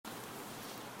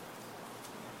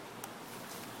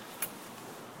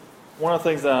One of the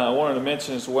things that I wanted to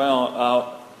mention as well,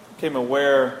 I became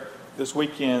aware this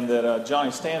weekend that Johnny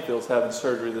Stanfield's having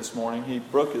surgery this morning. He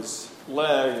broke his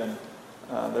leg, and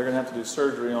they're going to have to do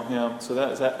surgery on him. So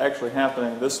that is actually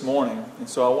happening this morning. And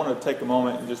so I wanted to take a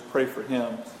moment and just pray for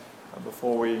him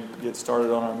before we get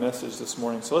started on our message this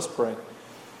morning. So let's pray.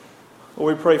 Well,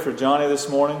 we pray for Johnny this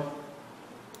morning.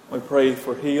 We pray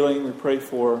for healing. We pray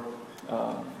for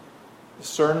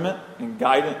discernment and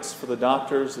guidance for the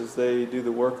doctors as they do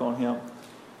the work on him,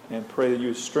 and pray that you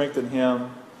would strengthen him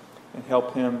and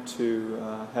help him to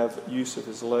have use of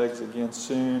his legs again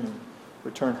soon, and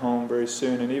return home very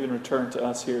soon, and even return to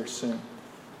us here soon.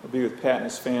 We'll be with Pat and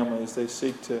his family as they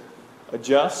seek to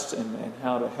adjust and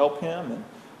how to help him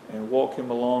and walk him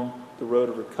along the road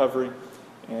of recovery,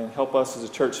 and help us as a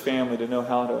church family to know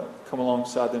how to come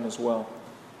alongside them as well.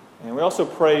 And we also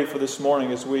pray for this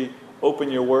morning as we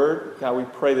open your word. God, we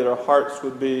pray that our hearts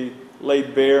would be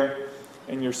laid bare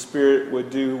and your Spirit would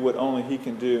do what only He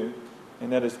can do,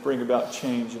 and that is bring about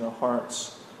change in our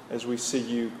hearts as we see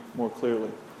you more clearly.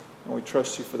 And we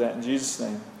trust you for that in Jesus'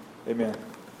 name. Amen.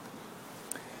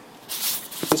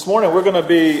 This morning we're going to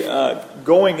be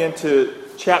going into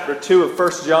chapter 2 of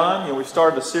 1 John. We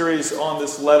started a series on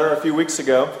this letter a few weeks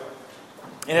ago.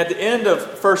 And at the end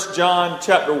of 1 John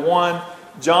chapter 1,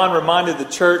 John reminded the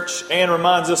church and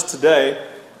reminds us today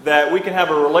that we can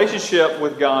have a relationship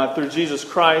with God through Jesus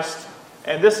Christ.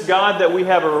 And this God that we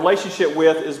have a relationship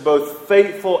with is both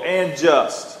faithful and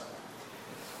just.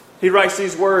 He writes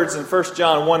these words in 1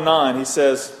 John 1:9. He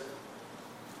says,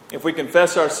 "If we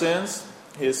confess our sins,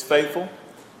 He is faithful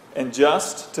and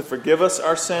just to forgive us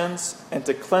our sins and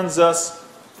to cleanse us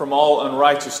from all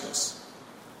unrighteousness."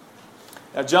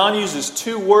 Now, John uses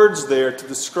two words there to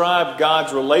describe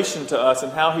God's relation to us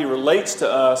and how He relates to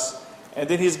us. And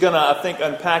then he's going to, I think,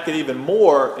 unpack it even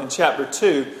more in chapter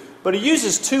 2. But he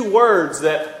uses two words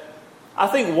that I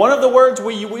think one of the words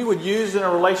we would use in a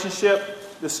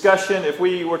relationship discussion, if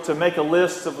we were to make a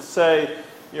list of, say,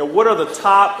 what are the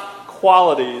top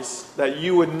qualities that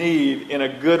you would need in a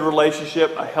good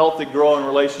relationship, a healthy, growing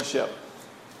relationship.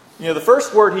 The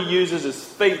first word he uses is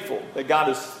faithful, that God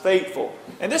is faithful.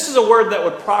 And this is a word that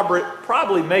would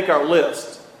probably make our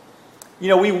list.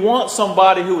 We want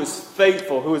somebody who is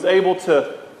faithful, who is able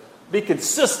to be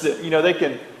consistent. They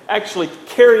can actually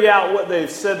carry out what they've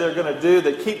said they're going to do.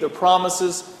 They keep their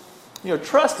promises.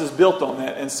 Trust is built on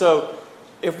that. And so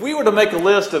if we were to make a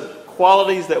list of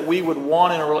qualities that we would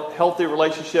want in a healthy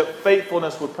relationship,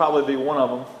 faithfulness would probably be one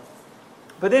of them.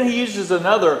 But then he uses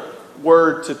another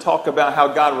word to talk about how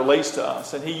God relates to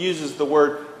us. And he uses the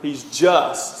word, He's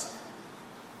just.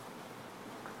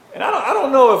 And I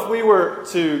don't know if we were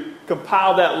to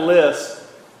compile that list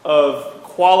of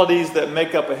qualities that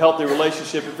make up a healthy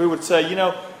relationship, if we would say,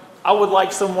 I would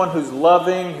like someone who's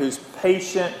loving, who's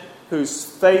patient, who's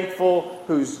faithful,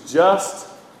 who's just.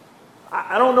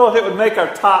 I don't know if it would make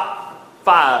our top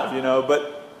 5,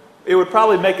 but it would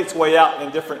probably make its way out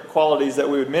in different qualities that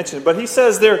we would mention. But he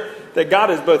says there that God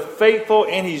is both faithful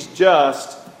and He's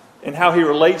just in how He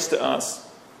relates to us.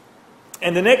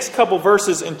 And the next couple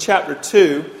verses in chapter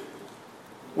 2,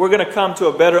 we're going to come to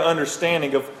a better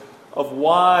understanding of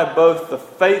why both the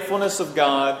faithfulness of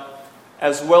God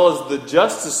as well as the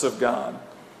justice of God,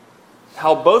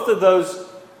 how both of those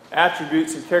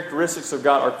attributes and characteristics of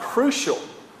God are crucial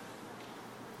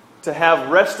to have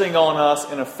resting on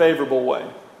us in a favorable way.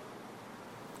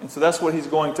 And so that's what he's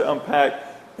going to unpack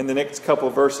in the next couple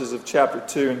of verses of chapter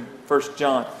 2 in 1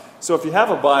 John. So if you have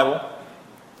a Bible,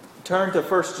 turn to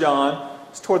 1 John.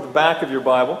 It's toward the back of your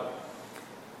Bible.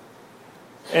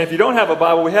 And if you don't have a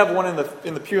Bible, we have one in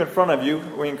the pew in front of you.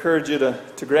 We encourage you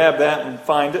to grab that and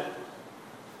find it.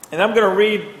 And I'm going to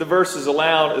read the verses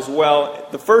aloud as well.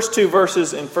 The first 2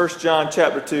 verses in 1 John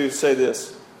chapter 2 say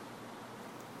this.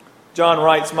 John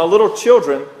writes, "My little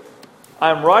children, I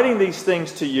am writing these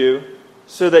things to you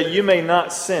so that you may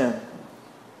not sin.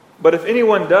 But if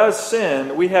anyone does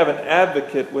sin, we have an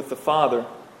advocate with the Father,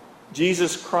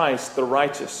 Jesus Christ the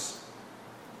righteous.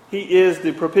 He is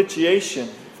the propitiation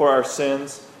for our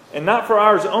sins, and not for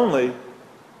ours only,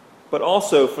 but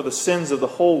also for the sins of the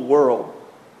whole world."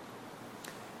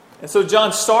 And so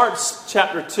John starts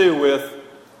chapter 2 with,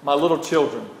 "My little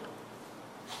children."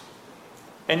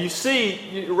 And you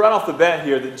see right off the bat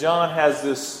here that John has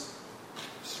this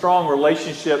strong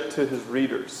relationship to his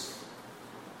readers.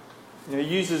 He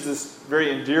uses this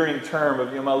very endearing term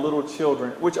of my little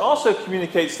children, which also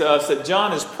communicates to us that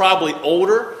John is probably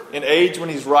older in age when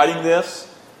he's writing this.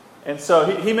 And so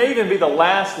he may even be the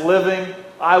last living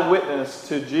eyewitness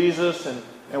to Jesus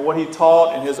and what He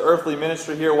taught in His earthly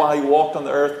ministry here while He walked on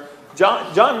the earth.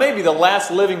 John may be the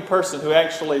last living person who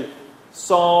actually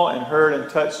saw and heard and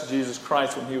touched Jesus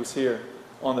Christ when he was here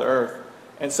on the earth.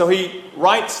 And so he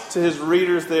writes to his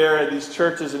readers there at these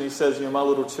churches and he says, my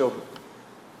little children.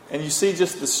 And you see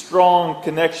just the strong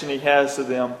connection he has to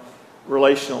them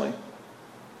relationally.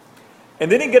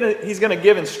 And then he's going to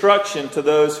give instruction to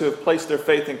those who have placed their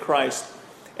faith in Christ.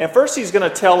 And first he's going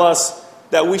to tell us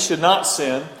that we should not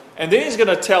sin. And then he's going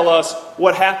to tell us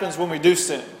what happens when we do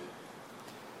sin.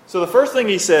 So the first thing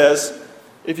he says,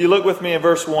 if you look with me in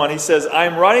verse 1, he says, I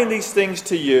am writing these things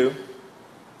to you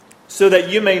so that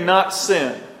you may not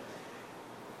sin.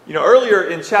 Earlier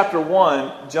in chapter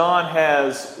 1, John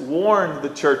has warned the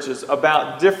churches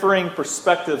about differing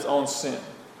perspectives on sin.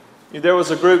 There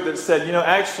was a group that said,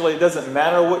 actually it doesn't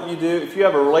matter what you do. If you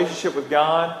have a relationship with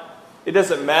God, it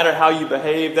doesn't matter how you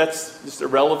behave. That's just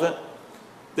irrelevant.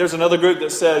 There's another group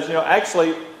that says,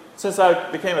 actually, since I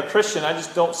became a Christian, I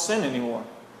just don't sin anymore.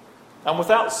 I'm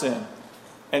without sin.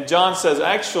 And John says,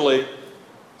 actually,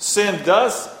 sin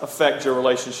does affect your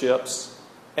relationships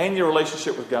and your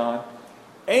relationship with God.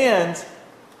 And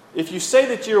if you say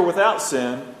that you're without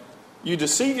sin, you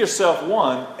deceive yourself,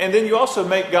 one, and then you also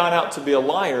make God out to be a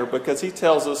liar because he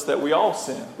tells us that we all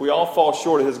sin. We all fall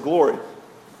short of his glory.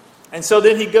 And so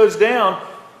then he goes down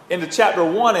into chapter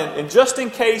 1, and just in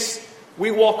case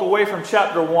we walk away from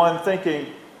chapter 1 thinking,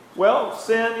 well,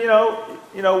 sin,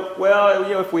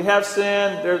 if we have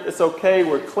sin, it's okay.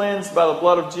 We're cleansed by the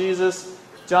blood of Jesus.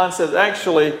 John says,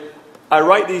 actually, I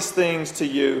write these things to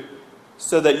you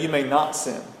so that you may not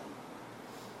sin.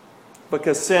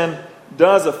 Because sin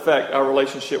does affect our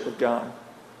relationship with God.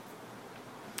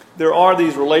 There are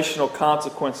these relational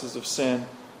consequences of sin,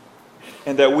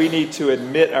 and that we need to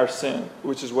admit our sin,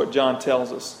 which is what John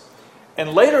tells us.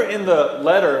 And later in the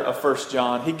letter of 1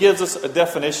 John, he gives us a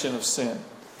definition of sin.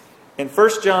 In 1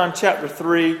 John chapter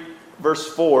 3, verse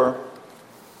 4,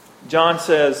 John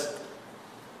says,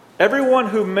 everyone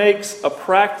who makes a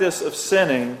practice of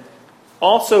sinning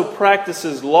also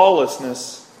practices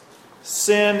lawlessness.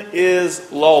 Sin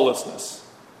is lawlessness.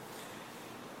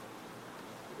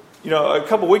 A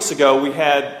couple weeks ago we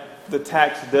had the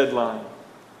tax deadline.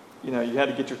 You had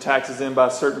to get your taxes in by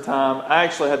a certain time. I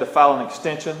actually had to file an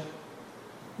extension,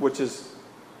 which is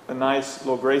a nice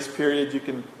little grace period you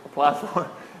can apply for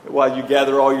while you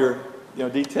gather all your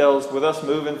details. With us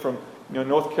moving from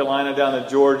North Carolina down to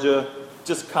Georgia,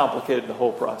 just complicated the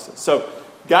whole process. So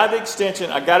got the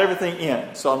extension, I got everything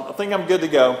in. So I think I'm good to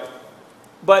go.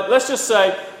 But let's just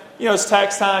say, it's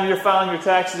tax time, you're filing your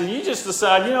taxes, and you just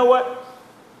decide, you know what?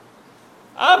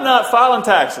 I'm not filing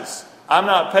taxes. I'm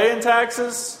not paying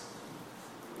taxes.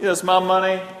 It's my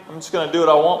money. I'm just going to do what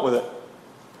I want with it.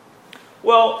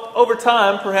 Well, over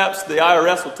time, perhaps the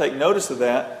IRS will take notice of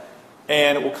that,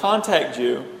 and it will contact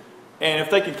you. And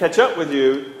if they can catch up with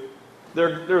you,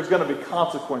 there's going to be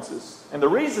consequences. And the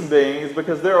reason being is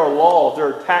because there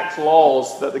are tax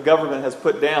laws that the government has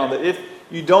put down that if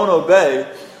you don't obey,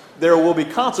 there will be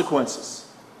consequences.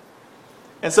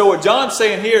 And so what John's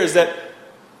saying here is that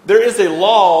there is a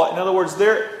law. In other words,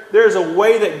 there's a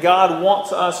way that God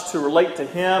wants us to relate to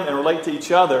him and relate to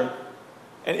each other.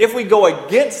 And if we go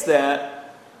against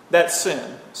that, that's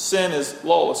sin. Sin is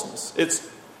lawlessness.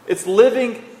 It's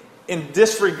living in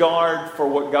disregard for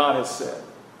what God has said.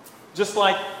 Just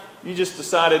like you just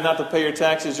decided not to pay your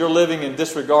taxes, you're living in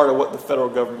disregard of what the federal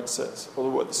government says or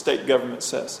what the state government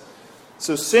says.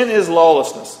 So sin is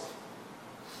lawlessness.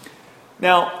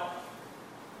 Now,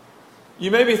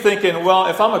 you may be thinking, well,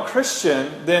 if I'm a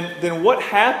Christian, then what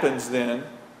happens then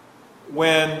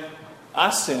when I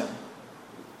sin?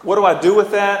 What do I do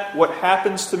with that? What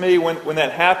happens to me when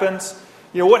that happens?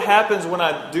 What happens when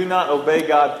I do not obey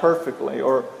God perfectly?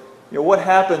 Or what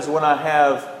happens when I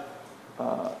have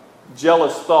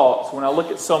jealous thoughts, when I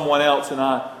look at someone else and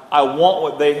I want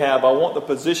what they have, I want the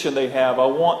position they have, I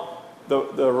want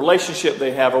the relationship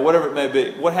they have, or whatever it may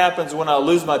be. What happens when I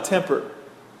lose my temper?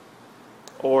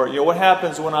 Or what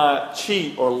happens when I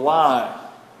cheat or lie?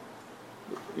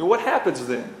 What happens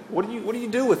then? What do you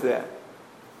do with that?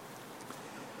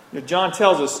 John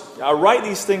tells us, I write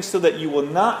these things so that you will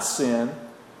not sin.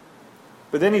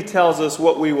 But then he tells us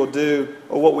what we will do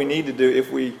or what we need to do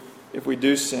if we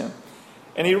do sin.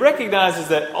 And he recognizes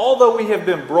that although we have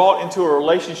been brought into a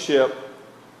relationship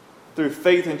through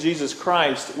faith in Jesus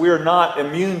Christ, we are not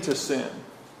immune to sin.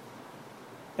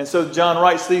 And so John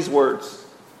writes these words.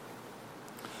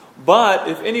 But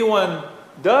if anyone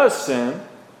does sin,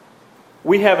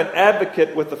 we have an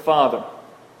advocate with the Father.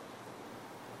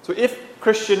 So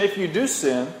Christian, if you do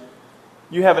sin,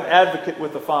 you have an advocate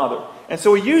with the Father. And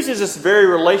so he uses this very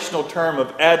relational term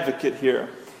of advocate here.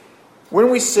 When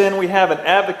we sin, we have an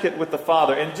advocate with the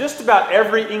Father. And just about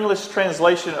every English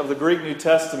translation of the Greek New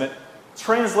Testament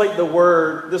translate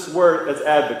this word as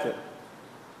advocate.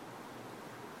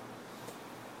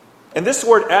 And this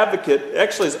word advocate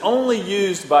actually is only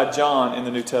used by John in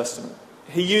the New Testament.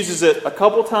 He uses it a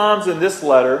couple times in this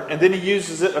letter, and then he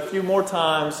uses it a few more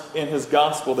times in his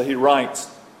gospel that he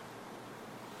writes.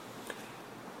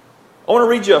 I want to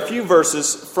read you a few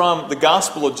verses from the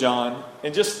Gospel of John,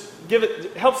 and just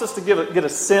it helps us to get a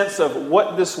sense of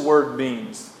what this word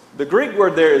means. The Greek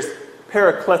word there is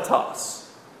parakletos.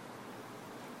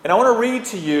 And I want to read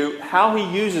to you how he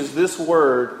uses this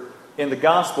word in the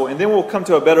Gospel, and then we'll come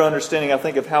to a better understanding, I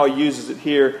think, of how he uses it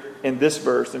here in this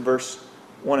verse, in verse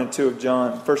 1 and 2 of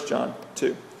John, 1 John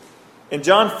 2. In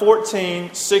John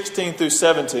 14, 16 through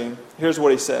 17, here's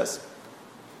what he says.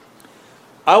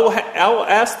 I will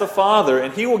ask the Father,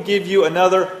 and He will give you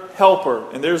another helper.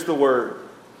 And there's the word,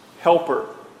 helper.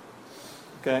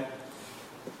 Okay?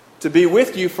 To be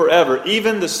with you forever,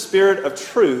 even the Spirit of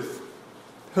truth,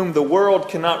 whom the world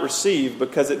cannot receive,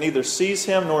 because it neither sees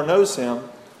Him nor knows Him.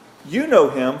 You know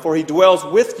Him, for He dwells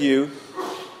with you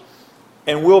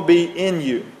and will be in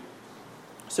you.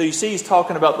 So you see he's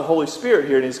talking about the Holy Spirit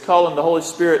here, and he's calling the Holy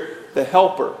Spirit the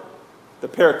helper, the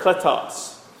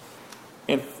parakletos.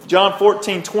 In John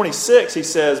 14:26 he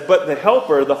says, but the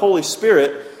helper, the Holy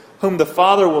Spirit, whom the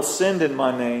Father will send in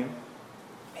my name,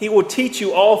 He will teach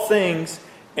you all things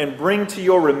and bring to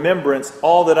your remembrance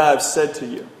all that I have said to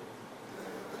you.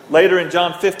 Later in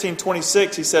John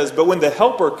 15:26 he says, but when the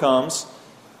helper comes,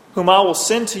 whom I will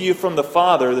send to you from the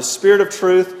Father, the Spirit of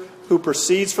truth, who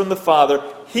proceeds from the Father,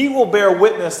 He will bear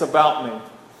witness about me.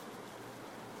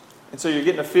 And so you're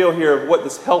getting a feel here of what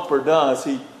this helper does.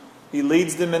 He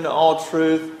leads them into all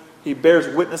truth. He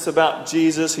bears witness about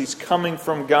Jesus. He's coming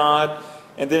from God.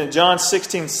 And then in John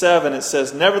 16:7 it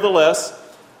says, nevertheless,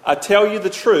 I tell you the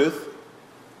truth.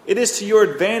 It is to your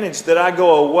advantage that I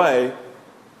go away.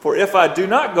 For if I do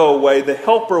not go away, the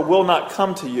helper will not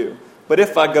come to you. But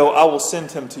if I go, I will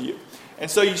send him to you. And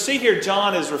so you see here,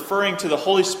 John is referring to the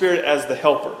Holy Spirit as the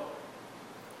helper,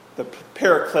 the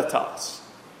parakletos.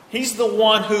 He's the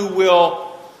one who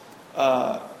will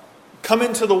come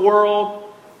into the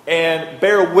world and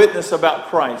bear witness about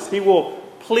Christ. He will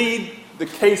plead the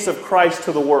case of Christ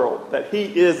to the world, that He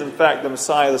is, in fact, the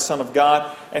Messiah, the Son of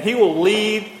God. And He will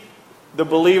lead the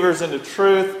believers into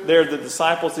truth. They're the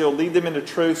disciples. He'll lead them into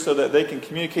truth so that they can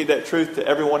communicate that truth to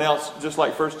everyone else, just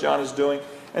like 1 John is doing.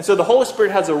 And so the Holy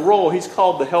Spirit has a role. He's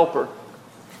called the helper.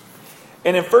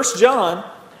 And in 1 John,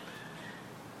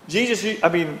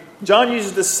 John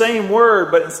uses the same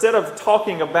word, but instead of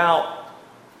talking about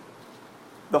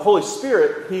the Holy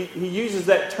Spirit, he uses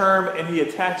that term and he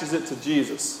attaches it to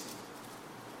Jesus.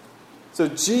 So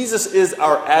Jesus is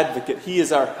our advocate. He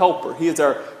is our helper. He is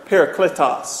our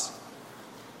parakletos.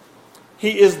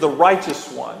 He is the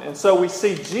righteous one. And so we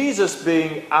see Jesus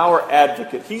being our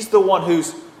advocate. He's the one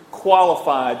who's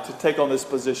qualified to take on this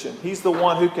position. He's the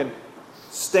one who can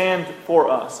stand for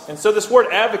us. And so this word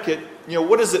advocate,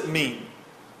 what does it mean?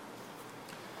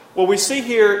 Well, we see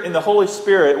here in the Holy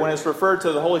Spirit, when it's referred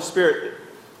to the Holy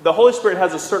Spirit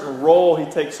has a certain role He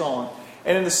takes on.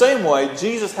 And in the same way,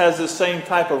 Jesus has this same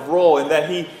type of role in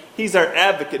that He's our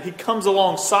advocate. He comes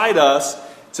alongside us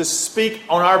to speak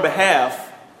on our behalf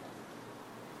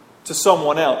to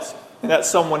someone else. And that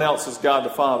someone else is God the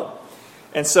Father.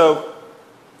 And so,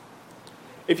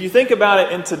 if you think about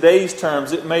it in today's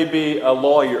terms, it may be a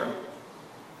lawyer.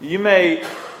 You may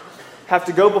have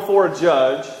to go before a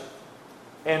judge,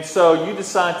 and so you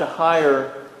decide to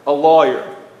hire a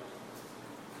lawyer.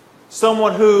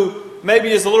 Someone who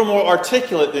maybe is a little more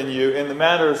articulate than you in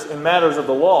matters of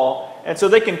the law, and so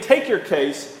they can take your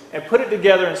case and put it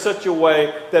together in such a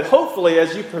way that hopefully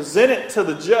as you present it to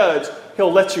the judge,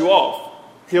 he'll let you off.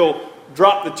 He'll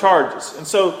drop the charges. And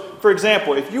so, for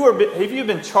example, if you've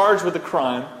been charged with a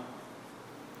crime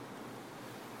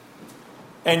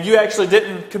and you actually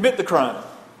didn't commit the crime,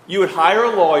 you would hire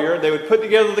a lawyer, they would put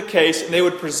together the case, and they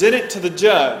would present it to the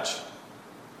judge.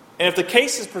 And if the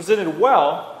case is presented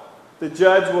well, the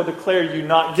judge will declare you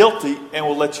not guilty and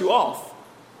will let you off.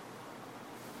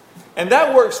 And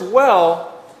that works well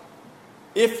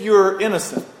if you're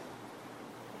innocent.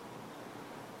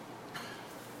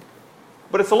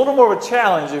 But it's a little more of a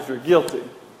challenge if you're guilty.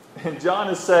 And John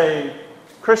is saying,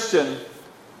 Christian,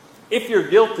 if you're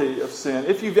guilty of sin,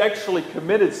 if you've actually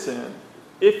committed sin,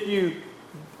 if you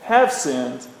have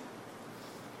sinned,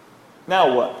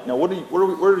 now what? Now what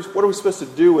are we supposed to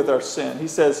do with our sin? He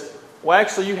says, well,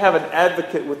 actually you have an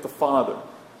advocate with the Father.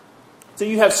 So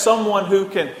you have someone who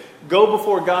can go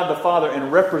before God the Father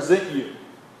and represent you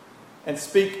and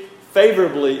speak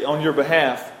favorably on your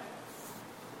behalf.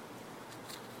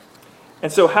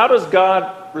 And so how does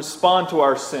God respond to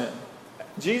our sin?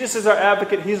 Jesus is our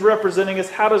advocate. He's representing us.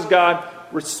 How does God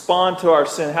respond to our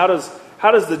sin? How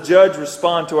does the judge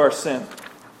respond to our sin?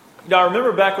 I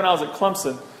remember back when I was at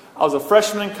Clemson, I was a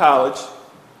freshman in college.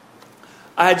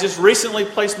 I had just recently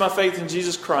placed my faith in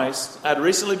Jesus Christ. I had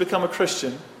recently become a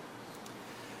Christian.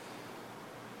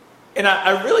 And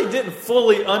I really didn't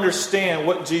fully understand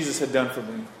what Jesus had done for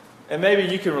me. And maybe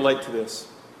you can relate to this.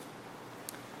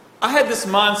 I had this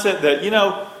mindset that,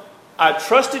 I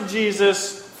trusted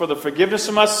Jesus for the forgiveness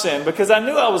of my sin because I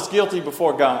knew I was guilty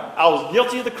before God. I was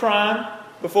guilty of the crime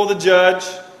before the judge.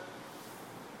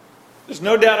 There's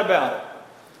no doubt about it.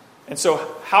 And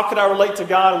so how could I relate to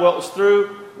God? Well, it was through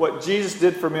what Jesus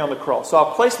did for me on the cross. So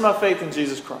I placed my faith in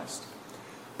Jesus Christ.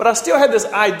 But I still had this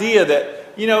idea that,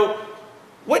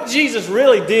 what Jesus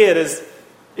really did is,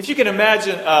 if you can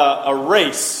imagine a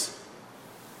race,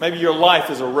 maybe your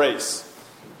life is a race.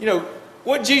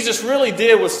 What Jesus really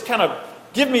did was kind of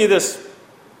give me this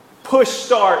push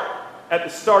start at the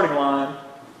starting line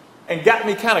and got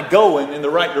me kind of going in the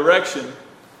right direction.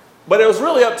 But it was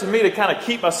really up to me to kind of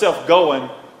keep myself going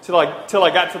till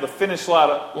I got to the finish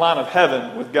line of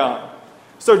heaven with God.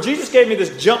 So Jesus gave me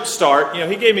this jump start.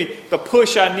 He gave me the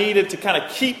push I needed to kind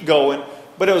of keep going,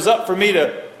 but it was up for me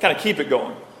to kind of keep it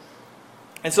going.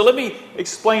 And so let me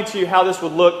explain to you how this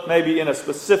would look maybe in a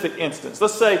specific instance.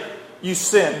 Let's say you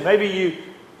sin. Maybe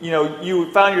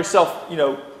you found yourself,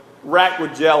 racked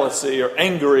with jealousy or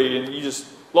angry and you just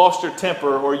lost your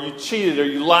temper, or you cheated, or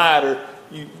you lied, or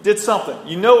you did something.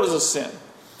 You know it was a sin.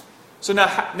 So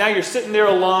now you're sitting there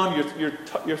alone.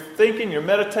 You're thinking, you're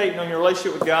meditating on your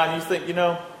relationship with God, and you think,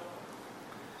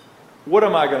 what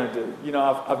am I going to do?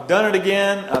 I've done it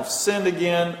again. I've sinned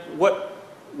again.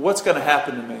 What's going to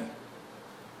happen to me?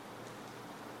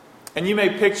 And you may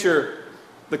picture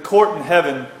the court in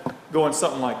heaven going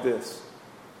something like this.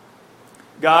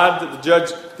 God,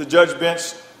 the judge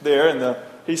bench there, and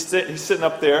he's sitting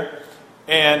up there,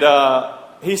 and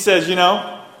he says,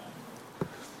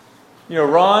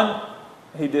 Ron,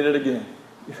 he did it again.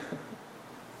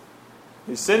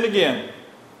 He sinned again.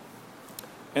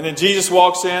 And then Jesus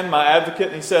walks in, my advocate,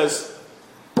 and he says,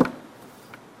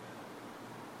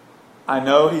 I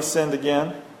know he sinned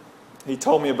again. He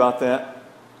told me about that.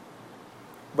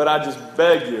 But I just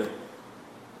beg you,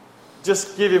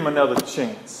 just give him another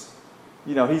chance.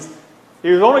 He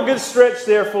was on a good stretch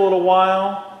there for a little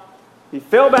while. He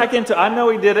fell back into, I know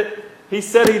he did it. He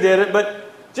said he did it,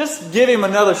 but just give him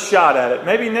another shot at it.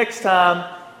 Maybe next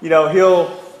time,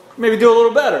 he'll maybe do a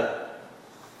little better.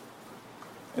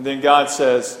 And then God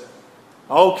says,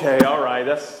 okay, all right,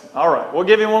 that's all right. We'll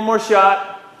give him one more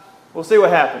shot. We'll see what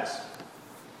happens.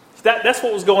 That's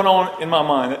what was going on in my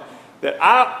mind. That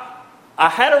I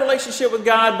had a relationship with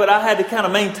God, but I had to kind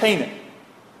of maintain it.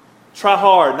 Try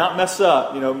hard, not mess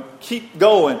up. Keep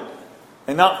going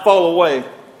and not fall away.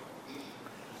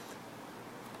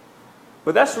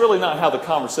 But that's really not how the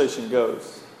conversation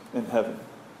goes in heaven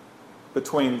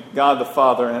between God the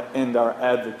Father and our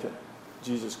advocate,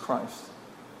 Jesus Christ.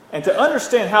 And to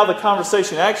understand how the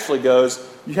conversation actually goes,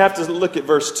 you have to look at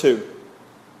verse 2.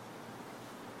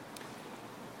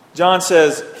 John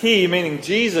says, He, meaning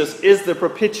Jesus, is the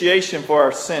propitiation for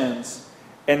our sins,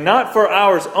 and not for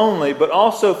ours only, but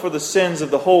also for the sins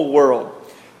of the whole world.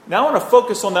 Now I want to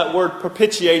focus on that word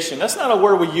propitiation. That's not a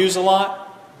word we use a lot.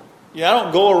 I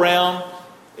don't go around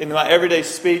in my everyday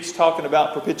speech talking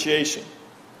about propitiation.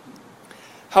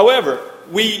 However,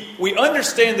 we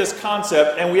understand this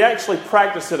concept and we actually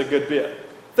practice it a good bit.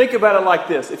 Think about it like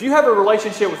this. If you have a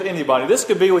relationship with anybody, this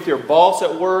could be with your boss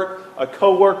at work, a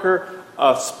coworker,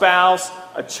 a spouse,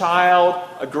 a child,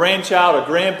 a grandchild, a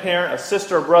grandparent, a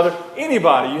sister or brother,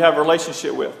 anybody you have a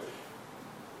relationship with.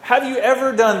 Have you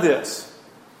ever done this?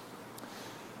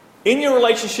 In your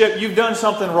relationship, you've done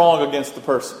something wrong against the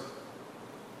person.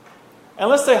 And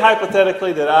let's say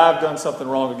hypothetically that I've done something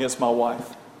wrong against my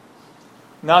wife.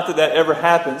 Not that ever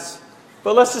happens,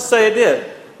 but let's just say it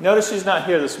did. Notice she's not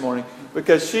here this morning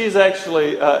because she's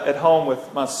actually at home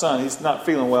with my son. He's not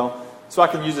feeling well, so I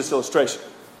can use this illustration.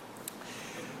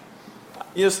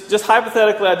 Just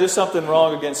hypothetically, I do something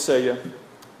wrong against Celia.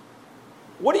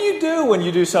 What do you do when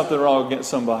you do something wrong against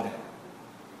somebody?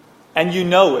 And you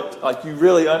know it. Like you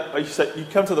really, you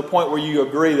come to the point where you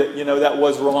agree that, that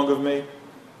was wrong of me.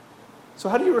 So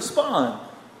how do you respond?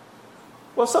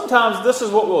 Well, sometimes this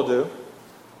is what we'll do.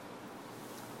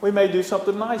 We may do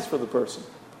something nice for the person.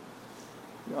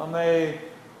 I may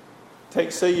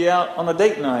take Celia out on a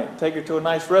date night, take her to a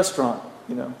nice restaurant,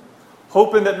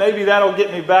 hoping that maybe that'll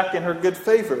get me back in her good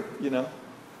favor,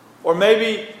 Or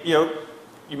maybe,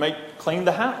 you may clean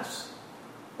the house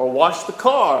or wash the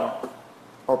car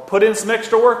Or put in some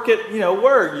extra work at,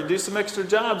 work. You do some extra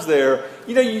jobs there.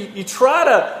 You try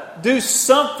to do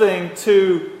something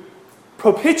to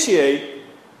propitiate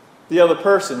the other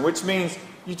person, which means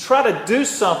you try to do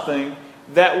something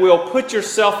that will put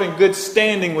yourself in good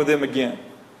standing with them again.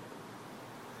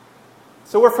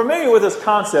 So we're familiar with this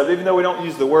concept, even though we don't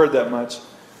use the word that much.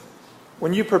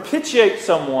 When you propitiate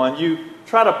someone, you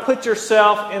try to put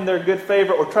yourself in their good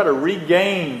favor or try to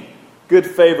regain good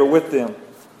favor with them.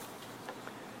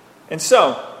 And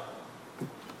so,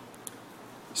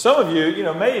 some of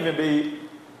you, may even be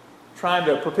trying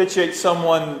to propitiate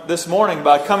someone this morning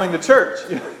by coming to church.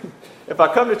 If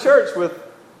I come to church with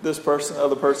this person,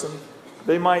 other person,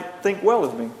 they might think well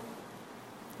of me.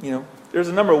 There's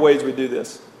a number of ways we do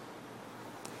this.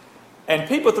 And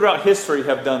people throughout history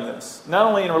have done this. Not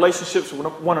only in relationships with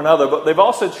one another, but they've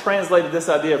also translated this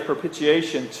idea of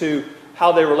propitiation to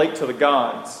how they relate to the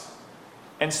gods.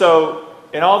 And so,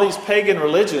 in all these pagan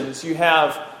religions, you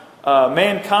have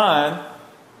mankind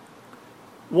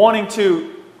wanting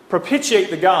to propitiate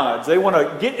the gods. They want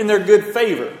to get in their good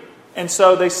favor. And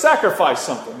so they sacrifice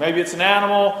something. Maybe it's an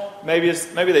animal. Maybe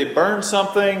they burn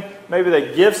something. Maybe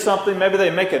they give something. Maybe they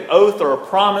make an oath or a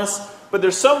promise. But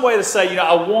there's some way to say,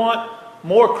 I want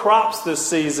more crops this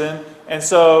season. And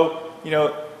so,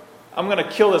 I'm going to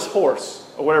kill this horse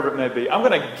or whatever it may be. I'm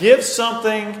going to give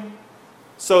something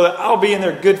so that I'll be in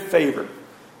their good favor.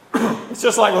 It's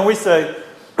just like when we say,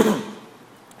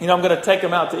 I'm going to take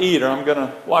them out to eat or I'm going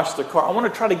to wash the car. I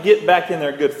want to try to get back in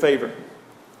their good favor.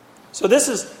 So this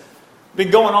has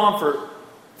been going on for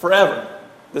forever,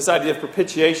 this idea of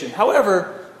propitiation.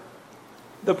 However,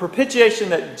 the propitiation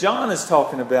that John is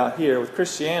talking about here with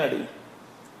Christianity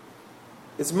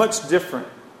is much different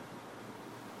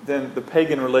than the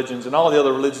pagan religions and all the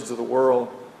other religions of the world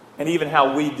and even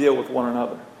how we deal with one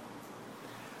another.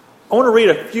 I want to read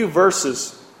a few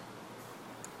verses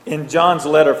in John's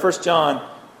letter, 1 John,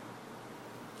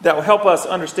 that will help us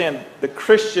understand the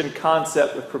Christian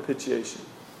concept of propitiation.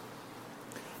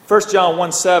 1 John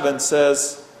 1:7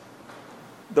 says,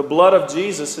 "The blood of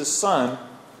Jesus, His Son,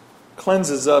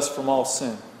 cleanses us from all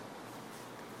sin."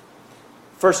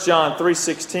 1 John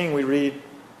 3:16 we read,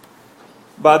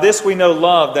 "By this we know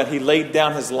love, that He laid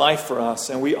down His life for us,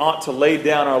 and we ought to lay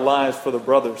down our lives for the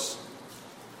brothers."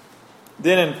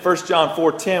 Then in 1 John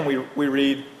 4:10 we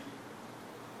read,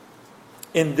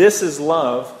 "In this is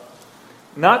love,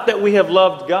 not that we have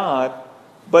loved God,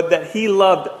 but that He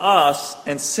loved us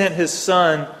and sent His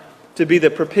Son to be the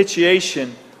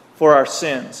propitiation for our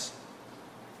sins."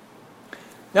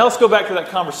 Now let's go back to that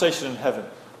conversation in heaven.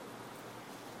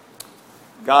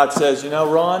 God says,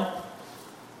 Ron,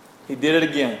 he did it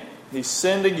again. He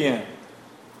sinned again.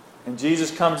 And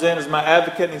Jesus comes in as my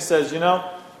advocate and He says,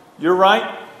 you're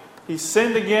right. He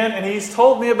sinned again and He's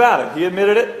told me about it. He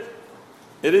admitted it.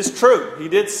 It is true. He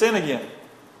did sin again.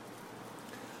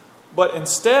 But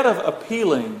instead of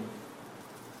appealing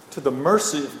to the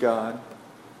mercy of God,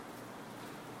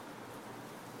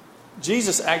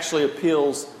 Jesus actually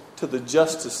appeals to the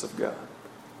justice of God.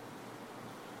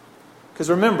 Because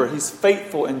remember, He's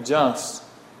faithful and just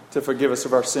to forgive us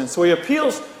of our sins. So He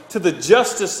appeals to the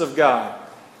justice of God.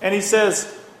 And He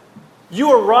says, you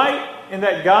are right in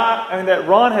that that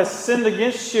Ron has sinned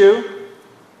against you.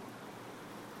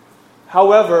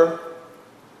 However,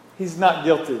 he's not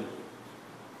guilty.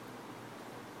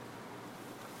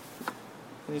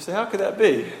 And you say, how could that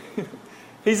be?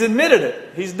 He's admitted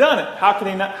it. He's done it. How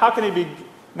can he be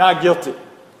not guilty?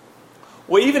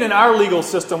 Well, even in our legal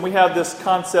system, we have this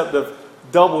concept of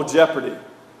double jeopardy.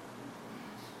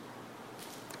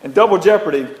 And double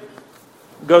jeopardy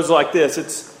goes like this.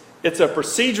 It's a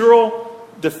procedural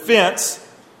defense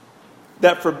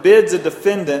that forbids a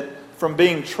defendant from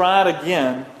being tried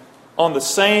again on the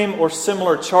same or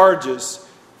similar charges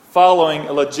following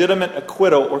a legitimate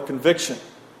acquittal or conviction.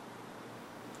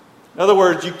 In other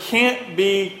words, you can't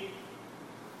be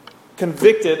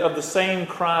convicted of the same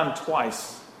crime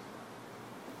twice.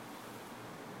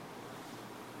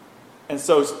 And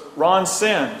so Ron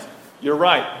sinned. You're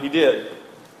right, he did.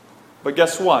 But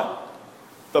guess what?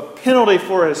 The penalty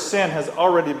for his sin has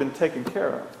already been taken care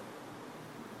of.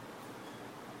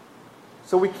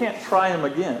 So we can't try him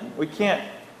again. We can't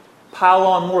pile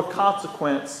on more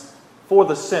consequence for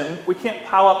the sin. We can't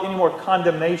pile up any more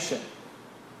condemnation,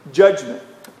 judgment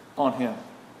on him,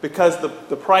 because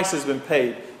the price has been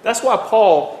paid. That's why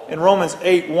Paul in Romans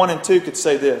 8:1-2 could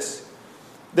say this: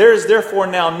 "There is therefore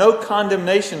now no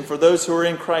condemnation for those who are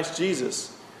in Christ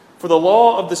Jesus. For the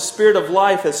law of the Spirit of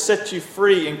life has set you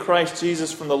free in Christ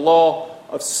Jesus from the law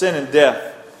of sin and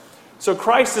death." So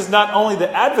Christ is not only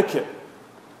the advocate,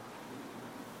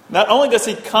 Not only does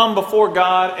He come before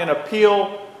God and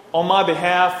appeal on my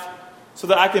behalf so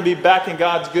that I can be back in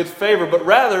God's good favor, but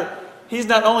rather, He's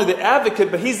not only the advocate,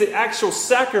 but He's the actual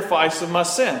sacrifice of my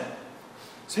sin.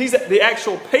 So He's the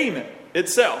actual payment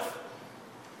itself,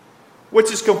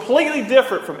 which is completely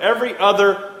different from every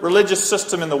other religious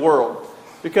system in the world.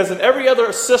 Because in every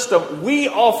other system, we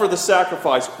offer the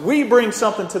sacrifice. We bring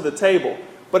something to the table.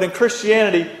 But in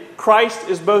Christianity, Christ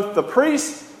is both the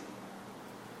priest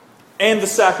and the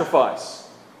sacrifice.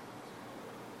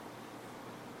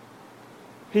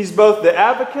 He's both the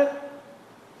advocate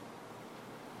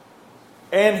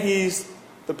and He's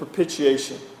the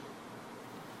propitiation.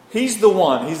 He's the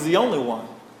one, He's the only one,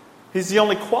 He's the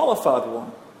only qualified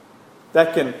one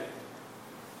that can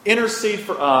intercede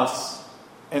for us.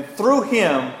 And through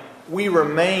Him, we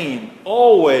remain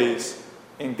always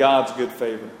in God's good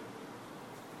favor.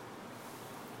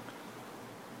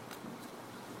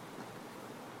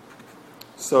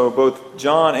 So both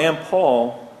John and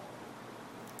Paul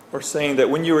are saying that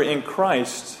when you are in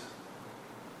Christ,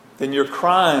 then your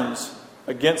crimes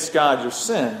against God, your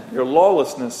sin, your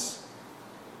lawlessness,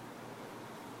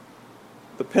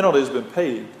 the penalty has been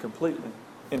paid completely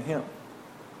in Him.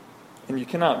 And you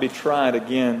cannot be tried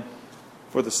again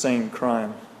for the same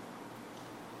crime.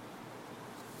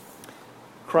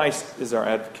 Christ is our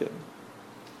advocate.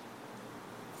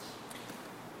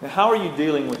 Now, how are you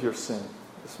dealing with your sin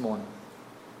this morning?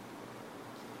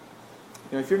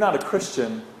 If you're not a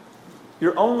Christian,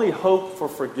 your only hope for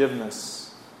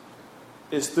forgiveness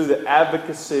is through the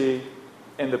advocacy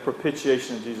and the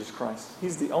propitiation of Jesus Christ.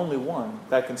 He's the only one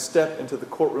that can step into the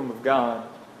courtroom of God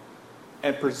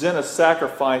and present a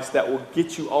sacrifice that will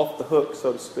get you off the hook,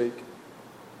 so to speak,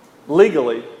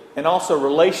 legally, and also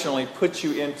relationally put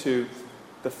you into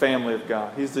the family of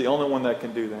God. He's the only one that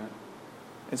can do that.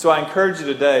 And so I encourage you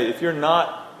today, if you're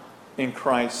not in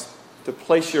Christ, to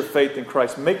place your faith in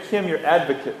Christ. Make Him your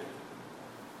advocate,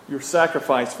 your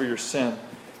sacrifice for your sin.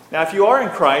 Now, if you are in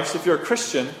Christ, if you're a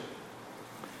Christian,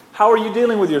 how are you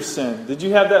dealing with your sin? Did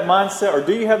you have that mindset, or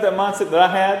do you have that mindset that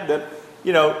I had,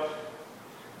 that,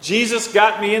 Jesus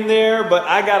got me in there, but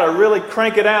I got to really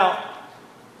crank it out.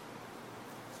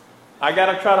 I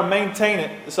got to try to maintain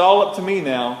it. It's all up to me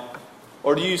now.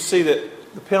 Or do you see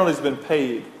that the penalty's been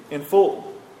paid in full?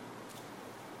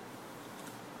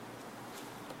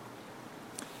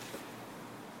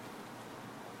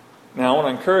 Now, I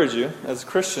want to encourage you, as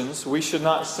Christians, we should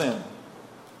not sin.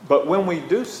 But when we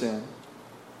do sin,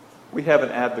 we have an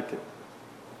advocate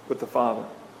with the Father,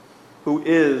 who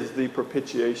is the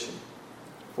propitiation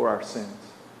for our sins.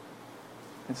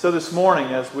 And so this morning,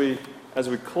 as we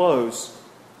close,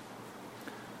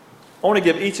 I want to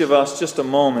give each of us just a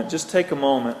moment, just take a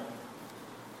moment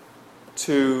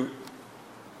to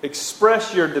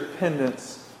express your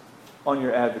dependence on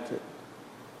your advocate,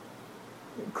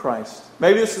 in Christ.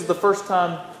 Maybe this is the first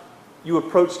time you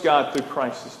approach God through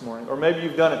Christ this morning, or maybe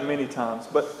you've done it many times,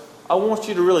 but I want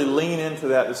you to really lean into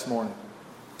that this morning.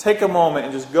 Take a moment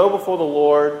and just go before the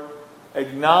Lord,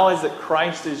 acknowledge that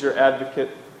Christ is your advocate,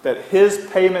 that His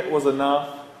payment was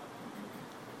enough,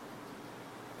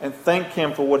 and thank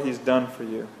Him for what He's done for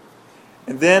you.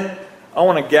 And then I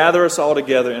want to gather us all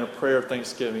together in a prayer of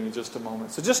thanksgiving in just a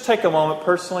moment. So just take a moment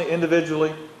personally,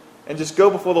 individually, and just go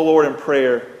before the Lord in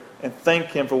prayer and thank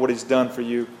Him for what He's done for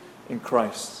you in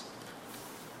Christ.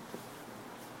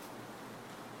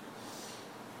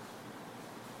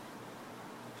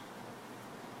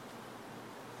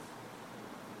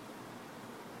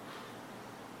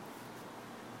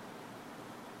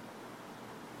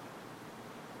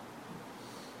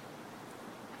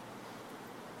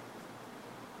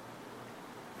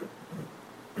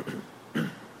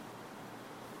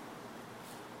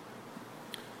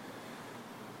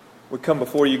 We come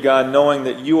before you, God, knowing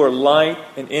that you are light,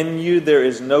 and in you there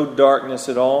is no darkness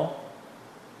at all.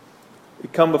 We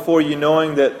come before you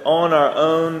knowing that on our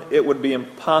own it would be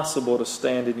impossible to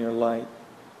stand in your light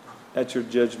at your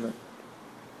judgment.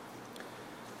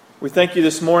 We thank you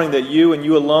this morning that you and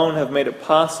you alone have made it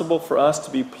possible for us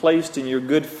to be placed in your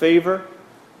good favor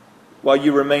while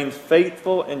you remain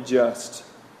faithful and just.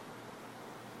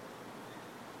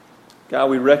 God,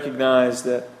 we recognize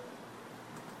that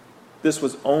this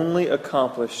was only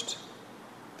accomplished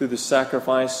through the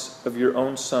sacrifice of your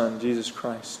own Son, Jesus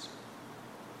Christ.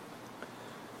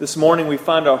 This morning we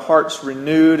find our hearts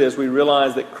renewed as we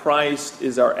realize that Christ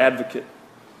is our advocate.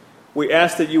 We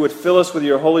ask that you would fill us with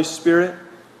your Holy Spirit,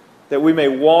 that we may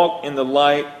walk in the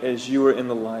light as you are in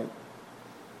the light.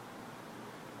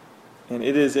 And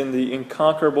it is in the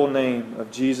incomparable name of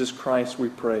Jesus Christ we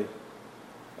pray.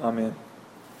 Amen.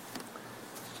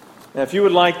 Now, if you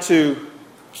would like to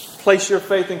place your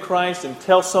faith in Christ and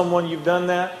tell someone you've done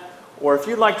that, or if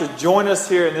you'd like to join us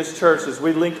here in this church as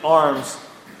we link arms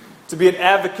to be an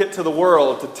advocate to the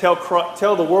world, to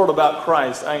tell the world about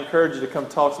Christ, I encourage you to come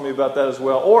talk to me about that as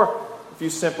well. Or if you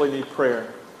simply need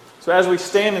prayer. So as we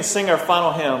stand and sing our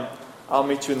final hymn, I'll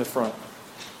meet you in the front.